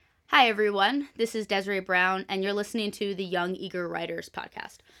Hi, everyone. This is Desiree Brown, and you're listening to the Young Eager Writers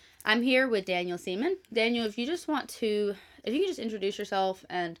podcast. I'm here with Daniel Seaman. Daniel, if you could just introduce yourself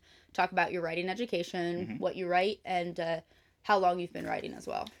and talk about your writing education, hmm what you write, and how long you've been writing as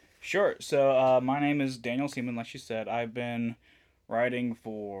well. Sure. So my name is Daniel Seaman. Like you said, I've been writing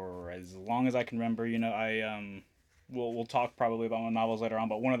for as long as I can remember. We'll talk probably about my novels later on.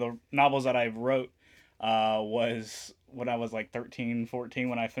 But one of the novels that I wrote was when I was like 13, 14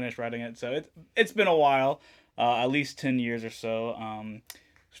 when I finished writing it. So it's been a while, at least 10 years or so.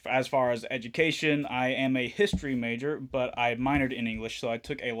 As far as education, I am a history major, but I minored in English, so I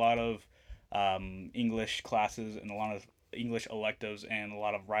took a lot of English classes and a lot of English electives and a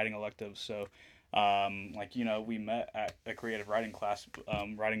lot of writing electives. So, we met at a creative writing class,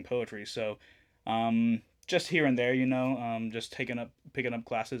 writing poetry. So, just here and there, just picking up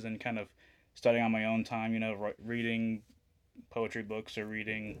classes and kind of studying on my own time. Reading poetry books or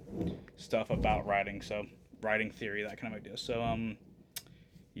reading stuff about writing. So, writing theory, that kind of idea. So,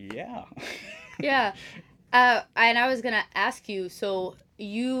 yeah. Yeah, and I was gonna ask you. So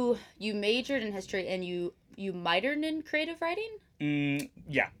you majored in history and you minored in creative writing,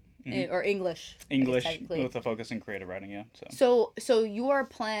 Yeah. hmm or English, I guess English technically. with a focus in creative writing. Yeah. So. So your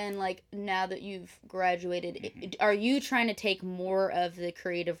plan, like now that you've graduated, hmm are you trying to take more of the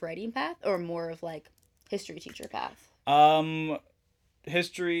creative writing path or more of like history teacher path? Um,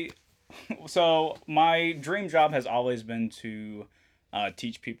 History. So my dream job has always been to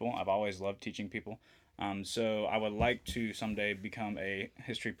teach people. I've always loved teaching people. So I would like to someday become a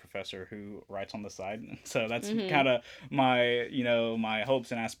history professor who writes on the side. So that's Mm-hmm. kind of my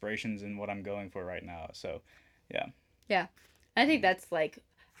hopes and aspirations and what I'm going for right now. So, yeah. Yeah, I think hmm that's like,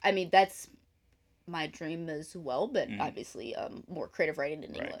 I mean, that's my dream as well, but hmm obviously, more creative writing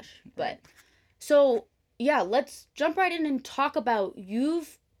in Right. English. Right. But so yeah, let's jump right in and talk about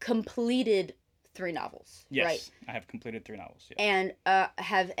you've completed three novels, right? Yes, I have completed three novels. Yeah. And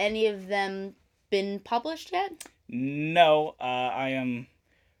have any of them been published yet? No, I am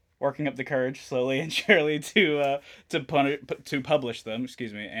working up the courage slowly and surely to publish them.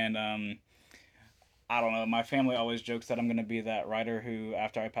 Excuse me, and I don't know. My family always jokes that I'm gonna be that writer who,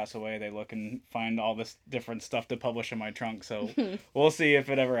 after I pass away, they look and find all this different stuff to publish in my trunk. So we'll see if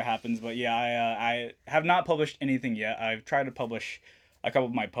it ever happens. But yeah, I have not published anything yet. I've tried to publish a couple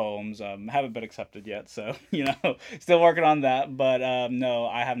of my poems. Haven't been accepted yet. So still working on that. But no,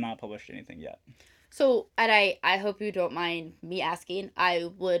 I have not published anything yet. So, and I hope you don't mind me asking. I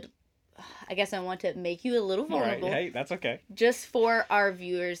guess I want to make you a little All right. vulnerable Hey, that's okay. just for our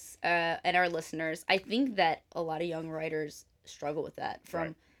viewers and our listeners. I think that a lot of young writers struggle with that.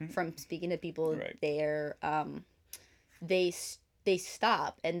 Right. From speaking to people, Right. they they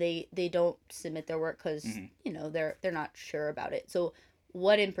stop and they don't submit their work because hmm they're not sure about it. So,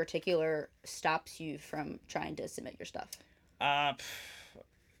 what in particular stops you from trying to submit your stuff? Uh,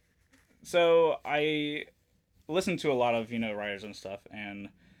 so I listen to a lot of writers and stuff, and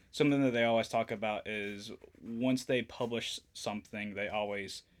something that they always talk about is once they publish something, they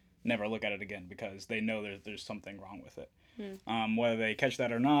always never look at it again because they know there's something wrong with it. Hmm. Whether they catch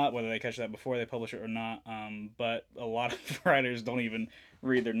that or not, whether they catch that before they publish it or not. But a lot of writers don't even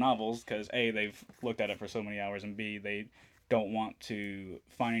read their novels because A, they've looked at it for so many hours, and B, they don't want to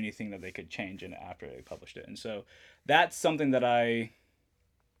find anything that they could change in it after they published it. And so that's something that I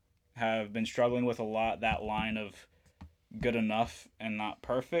have been struggling with a lot, that line of good enough and not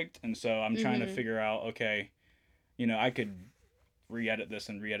perfect. And so I'm trying to Mm-hmm. figure out, okay, I could re-edit this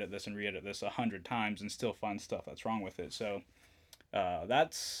and re-edit this and re-edit this 100 times and still find stuff that's wrong with it. So that's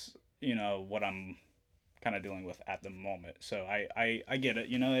what I'm kind of dealing with at the moment. So I get it,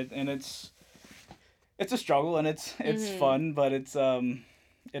 and it's a struggle, and it's Mm-hmm. fun, but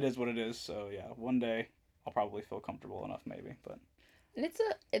it is what it is. So yeah, one day I'll probably feel comfortable enough, maybe. But And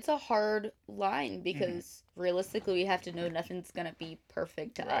it's a hard line hmm because realistically we have to know nothing's gonna be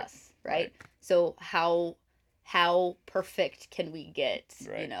perfect to right, us, right, right? So how perfect can we get,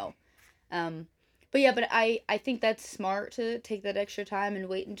 you right. know? Um, but yeah, but I think that's smart to take that extra time and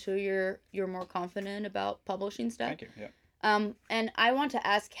wait until you're more confident about publishing stuff. Thank you. Yeah. And I want to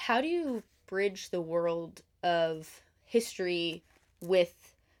ask, how do you bridge the world of history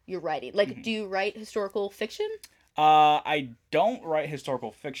with your writing? Like, hmm do you write historical fiction? I don't write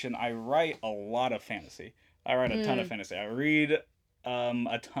historical fiction. I write a lot of fantasy. I write a ton of Mm, fantasy. I read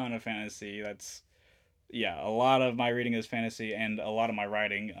a ton of fantasy. That's yeah. A lot of my reading is fantasy, and a lot of my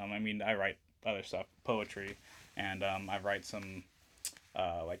writing. I mean, I write other stuff, poetry, and I write some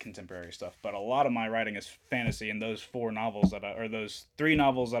like contemporary stuff. But a lot of my writing is fantasy. And those four novels or those three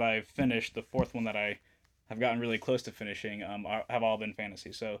novels that I finished, the fourth one that I have gotten really close to finishing have all been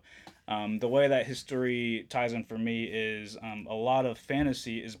fantasy. So the way that history ties in for me is a lot of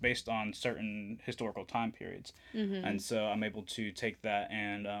fantasy is based on certain historical time periods, Mm-hmm. and so I'm able to take that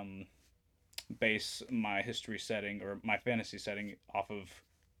and base my history setting or my fantasy setting off of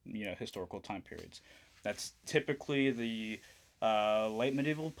historical time periods. That's typically the late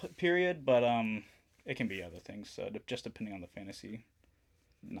medieval period, but it can be other things. So just depending on the fantasy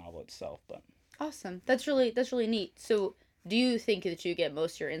novel itself, but Awesome. That's really neat. So, do you think that you get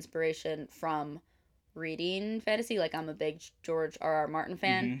most of your inspiration from reading fantasy? Like I'm a big George R. R. Martin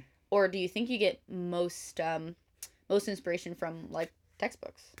fan, hmm or do you think you get most inspiration from like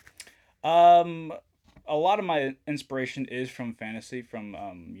textbooks? um, a lot of my inspiration is from fantasy, from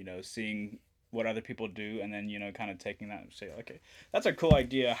seeing what other people do, and then kind of taking that and say, okay, that's a cool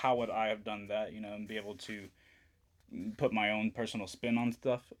idea. How would I have done that? And be able to put my own personal spin on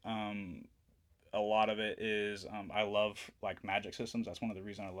stuff. A lot of it is I love like magic systems. That's one of the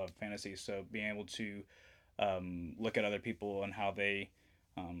reasons I love fantasy. So being able to look at other people and how they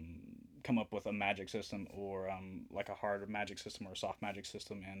um, come up with a magic system or like a hard magic system or a soft magic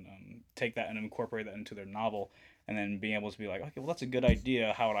system and take that and incorporate that into their novel and then being able to be like, okay, well that's a good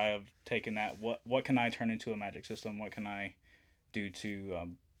idea. How would I have taken that? What can I turn into a magic system? What can I do to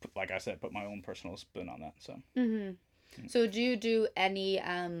like I said, put my own personal spin on that. So. Mm-hmm. So, do you do any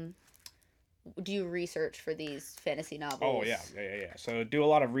do you research for these fantasy Oh novels? yeah. So do a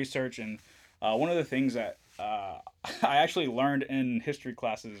lot of research, and one of the things that I actually learned in history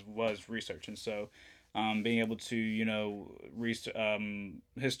classes was research, and so being able to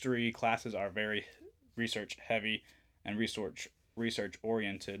history classes are very research heavy and research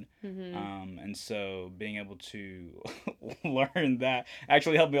oriented, Mm-hmm. and so being able to learn that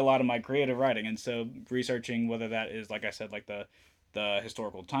actually helped me a lot in my creative writing, and so researching whether that is like I said like the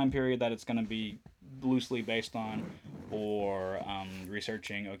historical time period that it's going to be loosely based on, or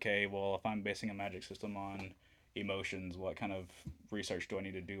researching, okay, well, if I'm basing a magic system on emotions, what kind of research do I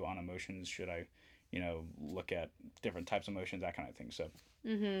need to do on emotions? Should I, look at different types of emotions, that kind of thing. So,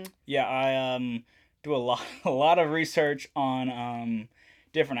 Mm-hmm. yeah, I do a lot, a lot of research on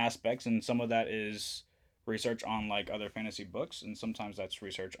different aspects, and some of that is research on like other fantasy books, and sometimes that's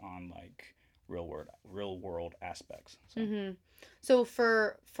research on like real world aspects. So. Mm-hmm. So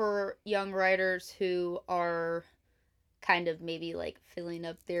for young writers who are kind of maybe like filling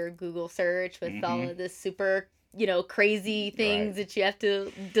up their Google search with all Mm-hmm. of this super, crazy Right. things that you have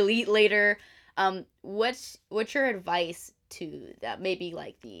to delete later. What's your advice to that? Maybe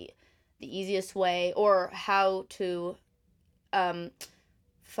like the easiest way or how to um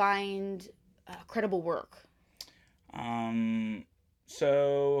find credible work. Um,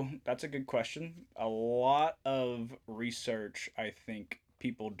 so that's a good question. A lot of research I think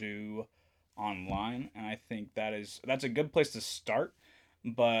people do online, and I think that's a good place to start.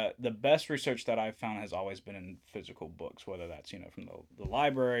 But the best research that I've found has always been in physical books, whether that's from the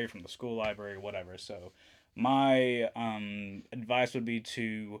library, from the school library, whatever. So my advice would be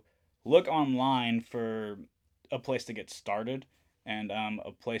to look online for a place to get started and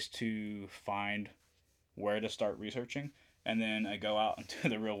a place to find where to start researching, and then I go out into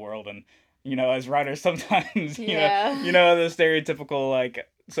the real world. And as writers, sometimes Yeah. the stereotypical like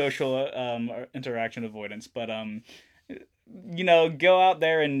social interaction avoidance, but go out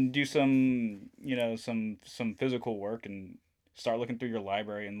there and do some some physical work and start looking through your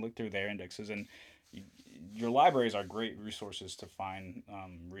library and look through their indexes. And your libraries are great resources to find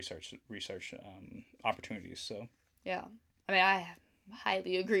research opportunities. So Yeah. I mean, I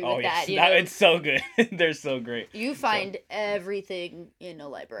highly agree oh with yes, that. that it's so good. They're so great. You So find everything in a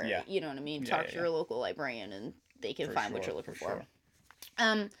library. yeah, You know what I mean? yeah, Talk yeah, to yeah. your local librarian and they can For find what sure, you're looking for for. sure.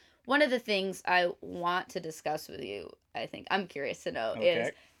 Um, one of the things I want to discuss with you, I think I'm curious to know, is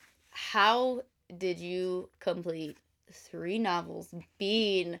Okay. how did you complete three novels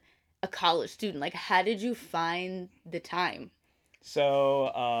being a college student? Like, how did you find the time?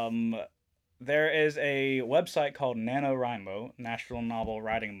 So, there is a website called NaNoWriMo, National Novel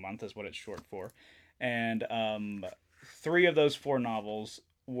Writing Month is what it's short for. And three of those four novels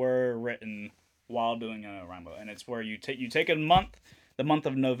were written while doing NaNoWriMo. And it's where you take a month, the month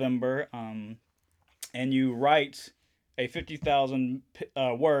of November, and you write a 50,000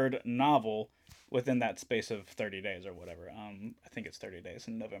 word novel within that space of 30 days or whatever. I think it's 30 days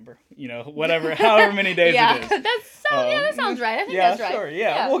in November. Whatever, however many days it Yeah, is. that sounds right. I think Yeah, that's right. sure.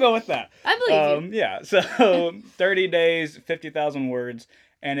 Yeah, Yeah, we'll go with that. I believe you. Yeah, so 30 days, 50,000 words,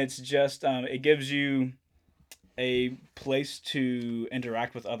 and it's just it gives you a place to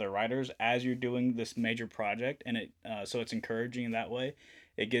interact with other writers as you're doing this major project, and so it's encouraging in that way.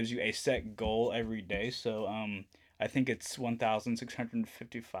 it gives you a set goal every day. So I think it's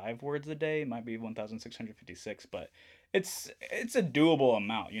 1,655 words a day. It might be 1,656, but it's a doable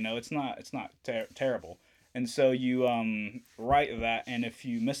amount. You know, it's not terrible. And so you write that, and if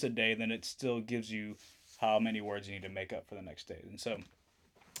you miss a day, then it still gives you how many words you need to make up for the next day. And so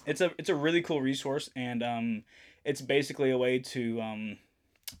it's a really cool resource, and it's basically a way to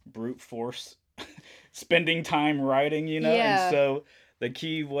brute force spending time writing, you know. And Yeah. so the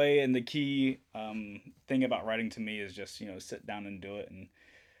key way and the key thing about writing to me is just sit down and do it and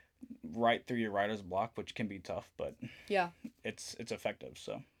write through your writer's block, which can be tough, but Yeah. it's effective.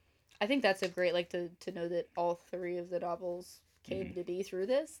 So I think that's a great, like, to know that all three of the novels came hmm to be through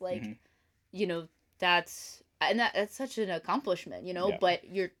this. Like, hmm you know, that's such an accomplishment, yeah, but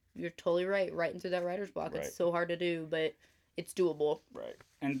you're totally right. Writing through that writer's block, right, it's so hard to do, but it's doable. right.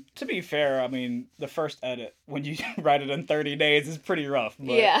 And to be fair, I mean, the first edit when you write it in 30 days is pretty rough,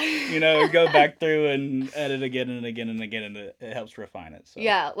 but Yeah. go back through and edit again and again and again, and it helps refine it. So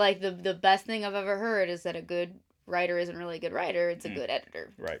Yeah, like the best thing I've ever heard is that a good writer isn't really a good writer, it's a mm, good editor.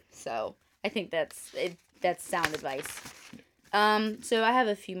 right. So, I think that's sound advice. So I have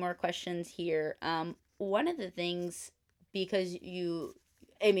a few more questions here. One of the things, because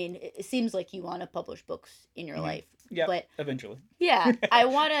I mean, it seems like you want to publish books in your hmm life, Yeah, but eventually. yeah, I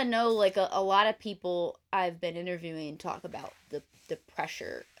want to know, like, a lot of people I've been interviewing talk about the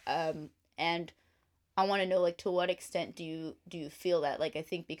pressure, and I want to know, like, to what extent do you feel that? Like, I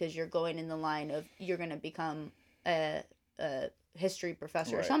think because you're going in the line of you're gonna become a history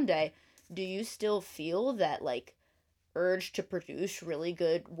professor Right. someday. Do you still feel that, like, urge to produce really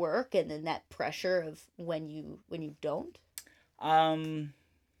good work, and then that pressure of when you don't? Um,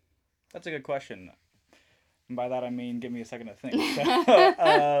 that's a good question. And by that I mean, give me a second to think.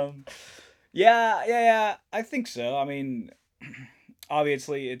 So, yeah, I think so. I mean,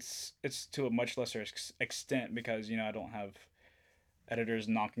 obviously, it's to a much lesser extent because I don't have editors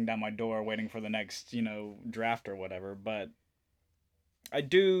knocking down my door waiting for the next draft or whatever. But I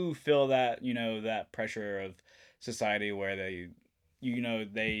do feel that that pressure of society where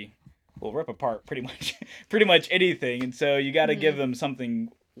they will rip apart pretty much pretty much anything, and so you got to give Mm-hmm. them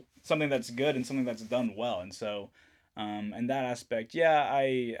something that's good and something that's done well. And so in that aspect, yeah,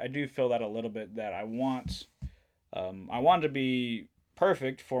 I do feel that a little bit, that I want to be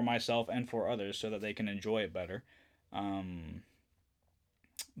perfect for myself and for others so that they can enjoy it better, um,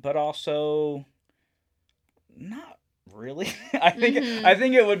 but also not really. I think Mm-hmm. I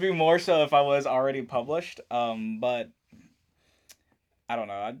think it would be more so if I was already published. But I don't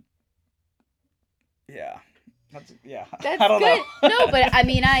know. Yeah, yeah. I That's don't know. good. No, but I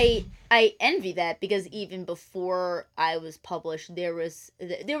mean, I envy that, because even before I was published, there was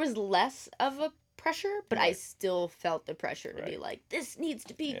less of a pressure, but I Right, still felt the pressure to be right. like, this needs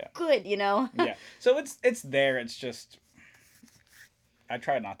to be Yeah, good. yeah. So it's there. It's just I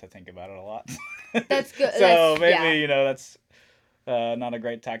try not to think about it a lot. That's good. So Yeah. maybe that's not a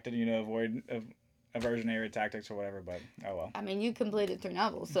great tactic. Avoid aversionary tactics or whatever. But oh well. I mean, you completed 3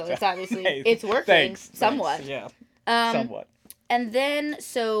 novels, so So, it's obviously hey, it's working thanks. somewhat. Yeah, Um, somewhat. and then,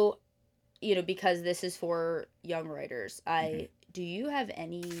 so, because this is for young writers, hmm do you have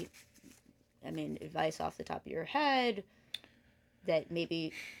any, I mean, advice off the top of your head that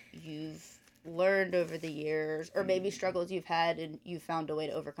maybe you've learned over the years, or maybe struggles you've had and you found a way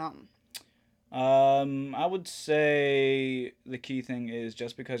to overcome? I would say the key thing is,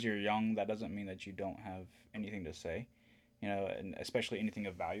 just because you're young, that doesn't mean that you don't have anything to say. And especially anything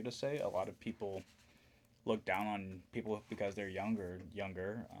of value to say. A lot of people look down on people because they're younger,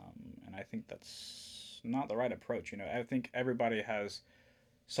 and I think that's not the right approach. I think everybody has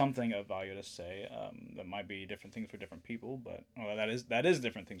something of value to say. That might be different things for different people, but well, that is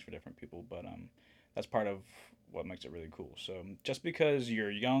different things for different people. But that's part of what makes it really cool. So just because you're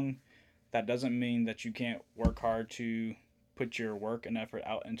young, that doesn't mean that you can't work hard to put your work and effort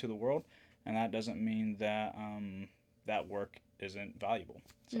out into the world, and that doesn't mean that that work isn't valuable.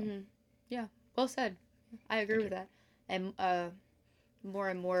 So Mm-hmm. Yeah, well said. I agree thank with you. that. And more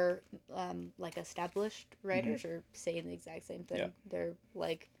and more, like, established hmm writers are saying the exact same Yeah. thing.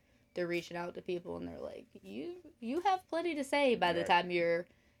 They're reaching out to people, and they're like, you have plenty to say by the Right. time you're,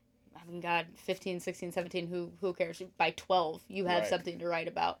 I mean, God, 15, 16, 17. Who cares? By 12 you have Right. something to write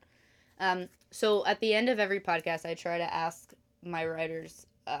about. So at the end of every podcast, I try to ask my writers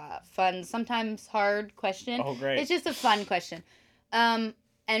fun, sometimes hard question. Oh, great. It's just a fun question. Um,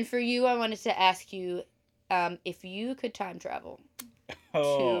 and for you, I wanted to ask you, if you could time travel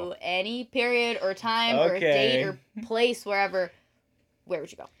Oh, to any period or time or date okay. or place, wherever, where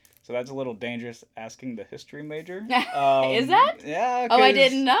would you go? So that's a little dangerous asking the history major. Is that? Yeah. Oh, I 'Cause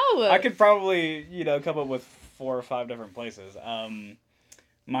didn't know. I could probably, come up with 4 or 5 different places.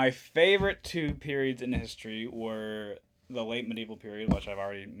 My favorite 2 periods in history were the late medieval period, which I've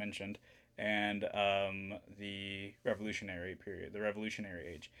already mentioned, and the Revolutionary period, the Revolutionary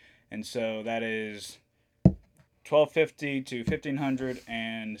Age. And so that is 1250 to 1500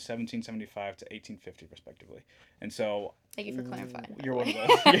 and 1775 to 1850 respectively. And so Thank you for clarifying. you're one of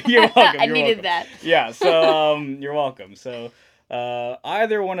those. You're welcome. I You're needed welcome. that. Yeah, so you're welcome. So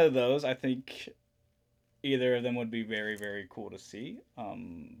either one of those, I think either of them would be very, very cool to see.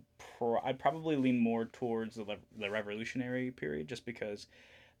 I'd probably lean more towards the Revolutionary period, just because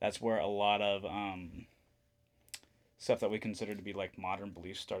that's where a lot of stuff that we consider to be like modern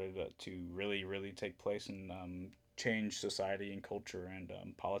beliefs started to really, really take place and change society and culture and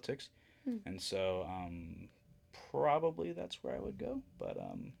politics. Hmm. And so probably that's where I would go. But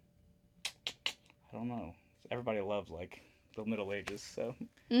I don't know. Everybody loves like the Middle Ages, so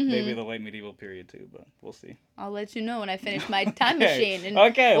maybe the late medieval period too. But we'll see. I'll let you know when I finish my time Okay. machine, and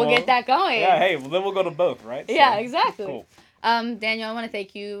Okay, we'll well, get that going. Yeah, hey, well, then we'll go to both, right? Yeah, So, exactly. Cool. Daniel, I want to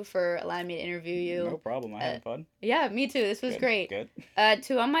thank you for allowing me to interview you. No problem. I had fun. Yeah, me too. This was Good, great. Good.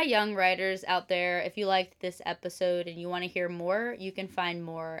 To all my young writers out there, if you liked this episode and you want to hear more, you can find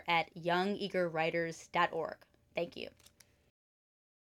more at youngeagerwriters.org. Thank you.